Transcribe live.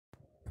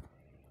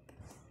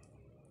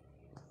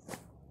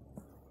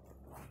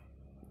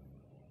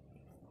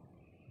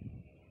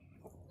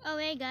Oh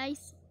hey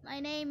guys, my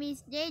name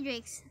is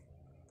Jadrix.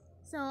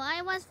 So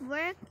I was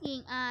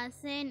working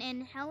in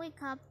an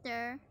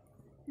helicopter.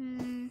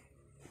 Hmm.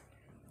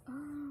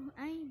 Oh,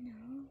 I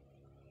know.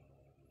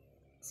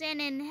 Send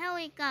in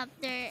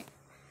helicopter.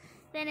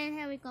 Send in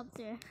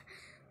helicopter.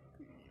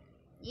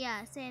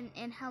 Yeah, send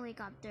in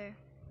helicopter.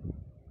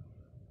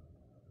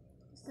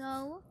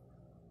 So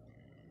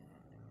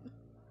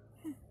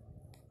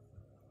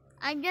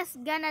I'm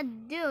just gonna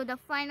do the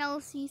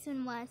final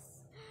season was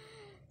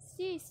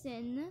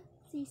season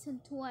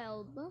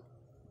 12.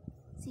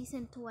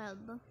 Season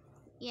 12.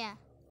 Yeah,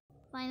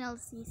 final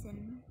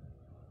season.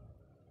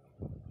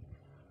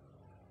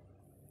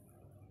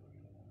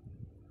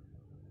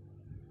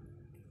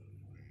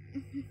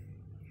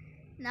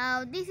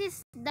 Now this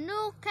is the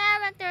new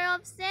character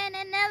of Sen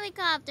and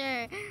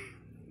Helicopter.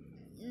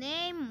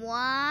 Name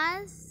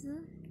was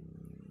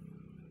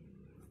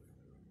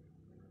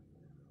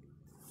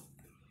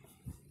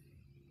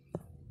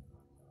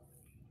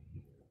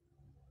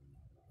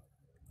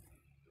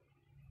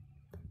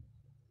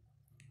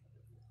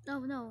oh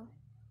no.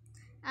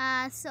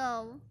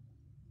 So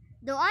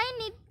do I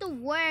need to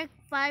work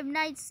 5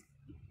 nights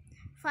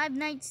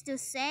to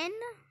Sen?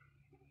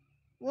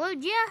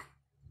 Would ya?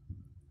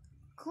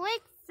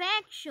 Quick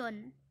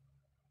faction.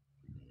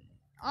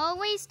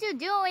 Always to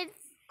do with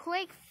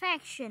quick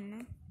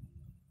faction.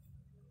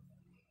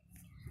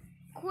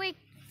 Quick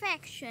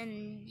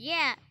faction.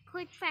 Yeah,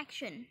 quick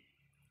faction.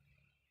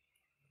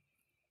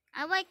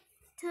 I like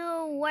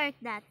to work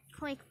that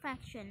quick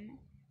faction.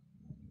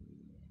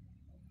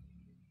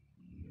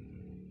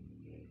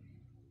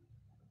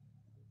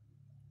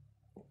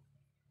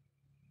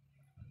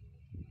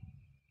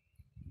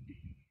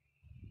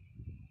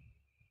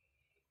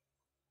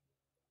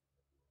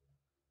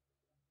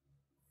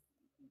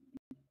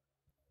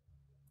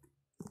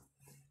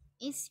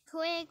 It's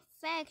quick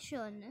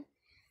faction.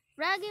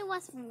 Froggy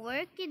was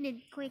working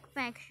in quick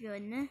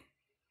faction.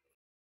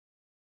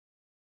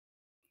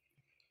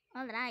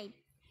 Alright.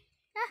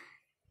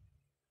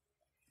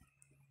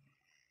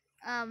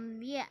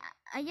 Yeah,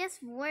 I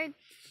just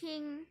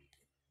working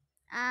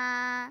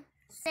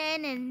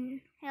Sen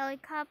and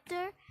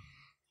helicopter.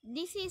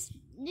 This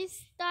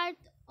start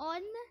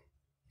on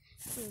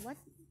wait what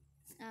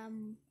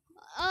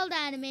hold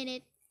on a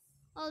minute.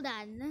 Hold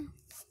on.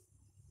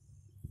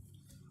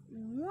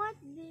 What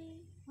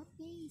day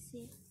is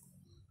it?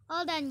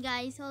 Hold on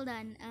guys, hold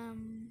on.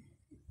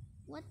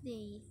 What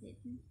day is it?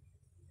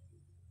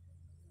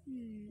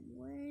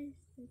 Where's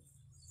the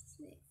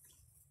sick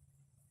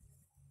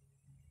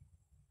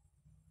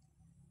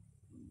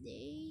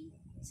date?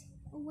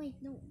 Oh wait,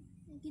 no.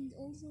 I can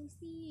also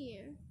see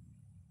here.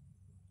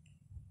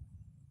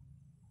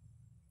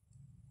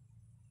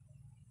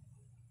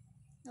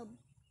 No,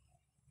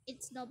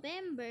 it's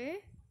November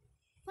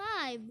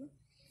 5.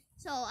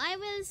 So I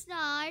will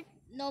start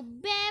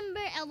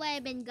November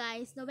 11,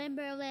 guys.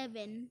 November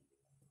 11.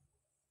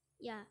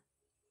 Yeah.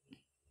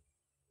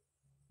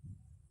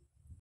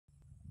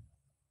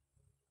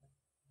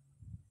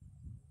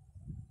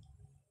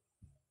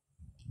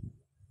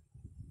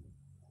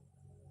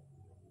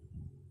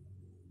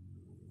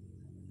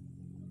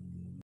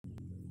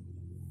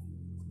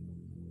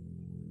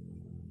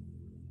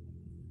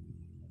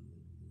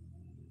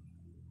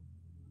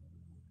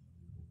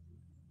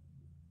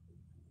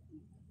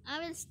 I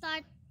will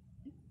start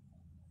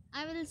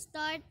I will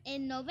start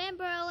in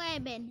November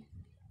 11.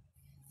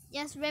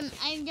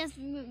 I'm just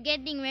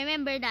getting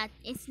remember that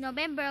it's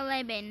November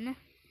 11.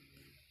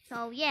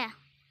 So yeah.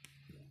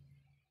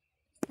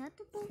 Is that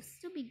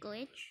supposed to be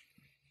glitch?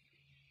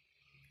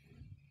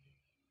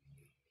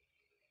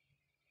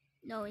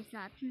 No, it's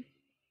not.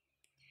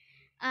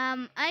 I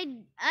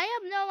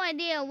have no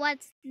idea what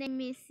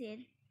name is it.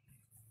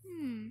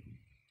 Hmm.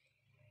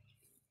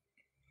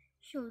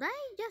 Should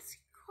I just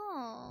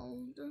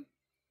called?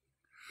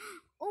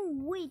 Oh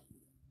wait.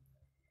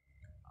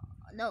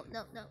 No,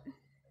 no, no.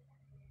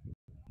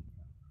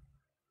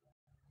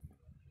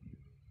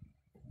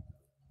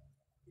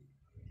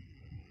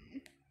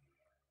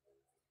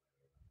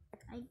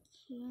 I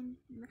can't.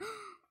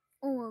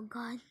 Oh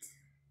god.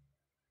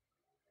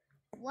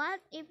 What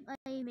if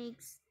I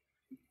mix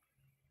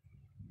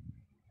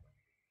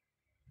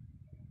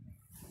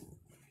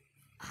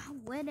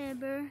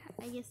whatever?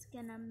 I just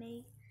gonna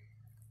make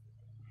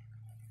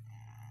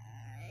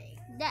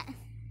that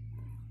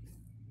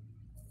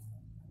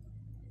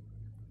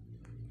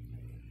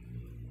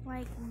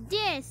like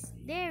this.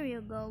 There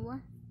you go.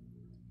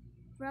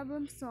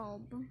 Problem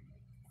solved.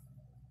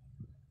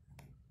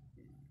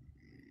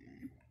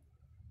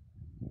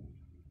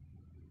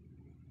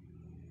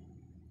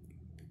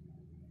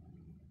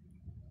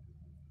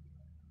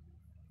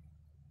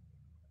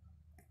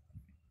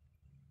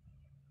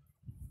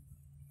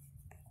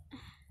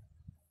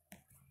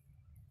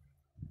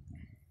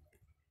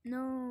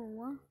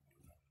 No,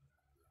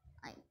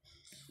 I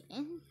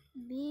can't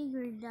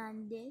bigger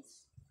than this.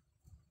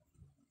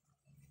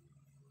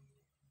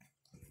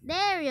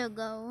 There you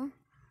go.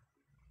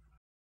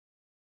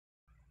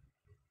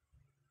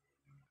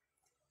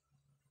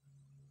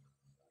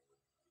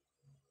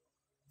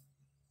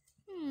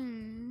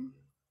 Hmm.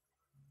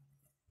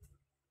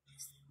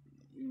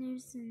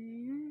 There's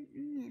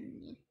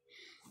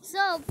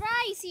so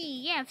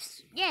pricey.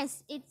 Yes,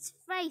 yes, it's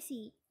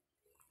pricey.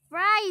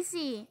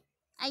 Pricey.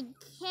 I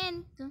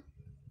can't.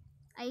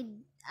 I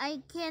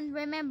I can't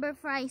remember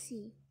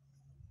pricey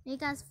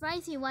because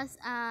pricey was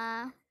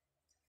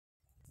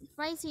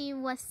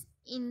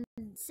in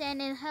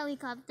Senate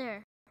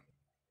helicopter.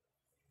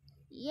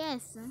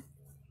 Yes.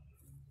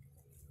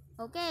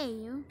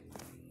 Okay.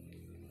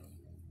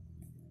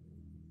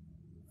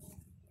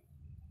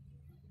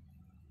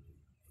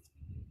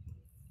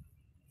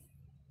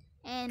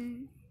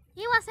 And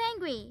he was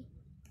angry.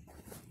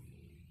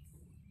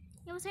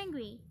 He was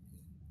angry.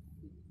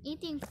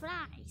 Eating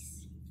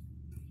fries.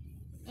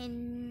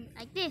 And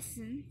like this.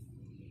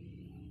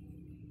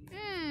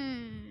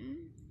 Hmm.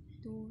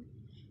 Dude.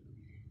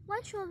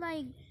 What should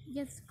I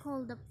just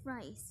call the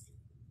fries?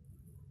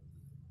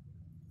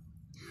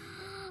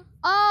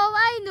 Oh,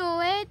 I know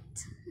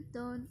it.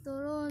 Dun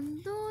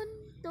dun dun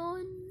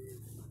dun.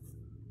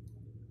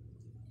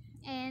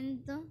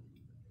 And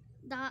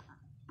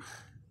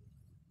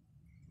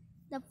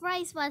the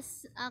price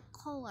was a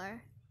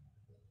color.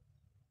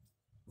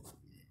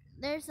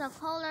 There's a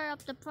color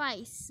of the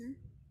price,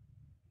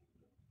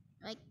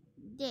 like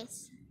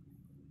this.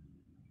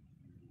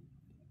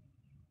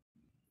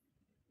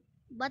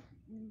 But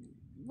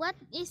what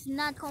is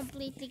not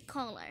completely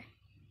color?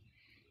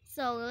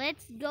 So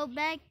let's go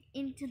back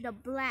into the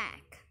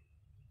black.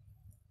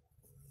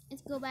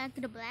 Let's go back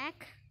to the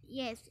black.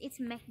 Yes,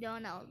 it's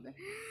McDonald's.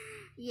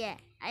 Yeah,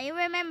 I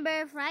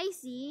remember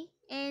Friesy,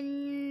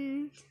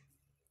 and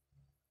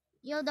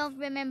you don't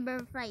remember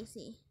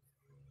Friesy.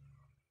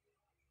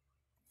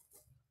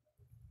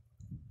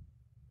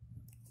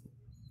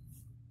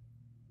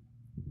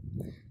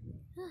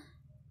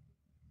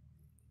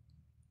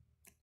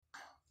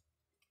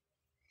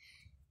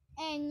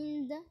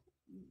 And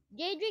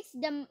Jedrick's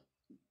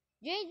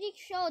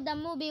show the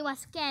movie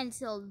was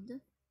cancelled.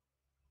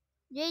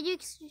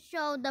 Jedrick's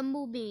show the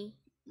movie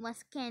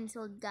was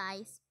cancelled,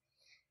 guys.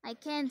 I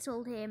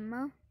cancelled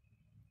him.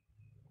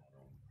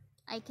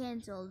 I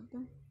cancelled.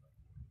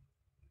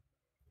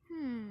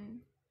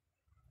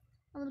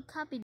 I will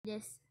copy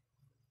this.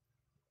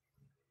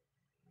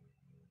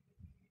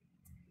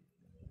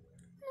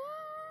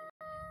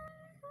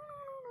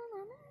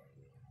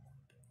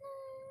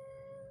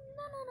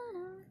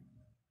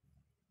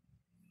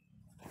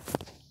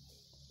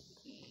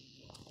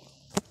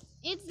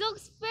 It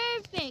looks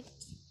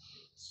perfect.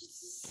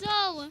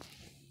 So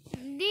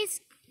this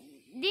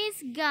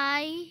this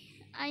guy,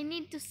 I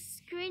need to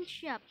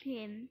screenshot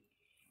him.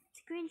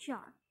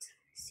 Screenshot.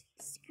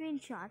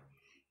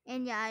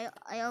 And yeah,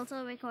 I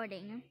also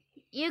recording.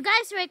 You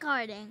guys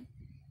recording.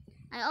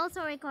 I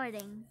also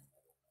recording.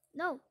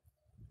 No.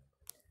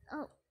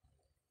 Oh.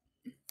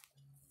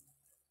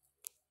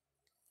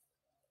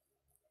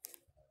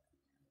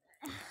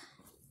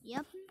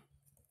 Yep.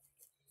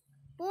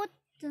 Put.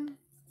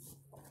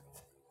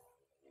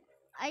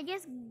 I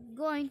guess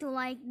going to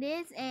like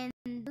this, and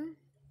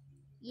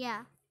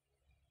yeah.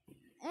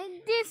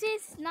 And this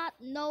is not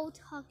no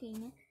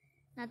talking.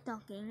 Not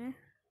talking.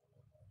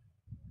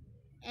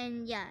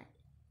 And yeah.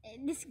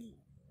 This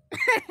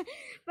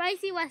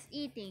Pricey was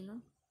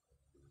eating.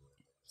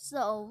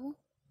 So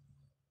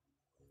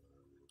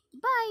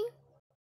bye.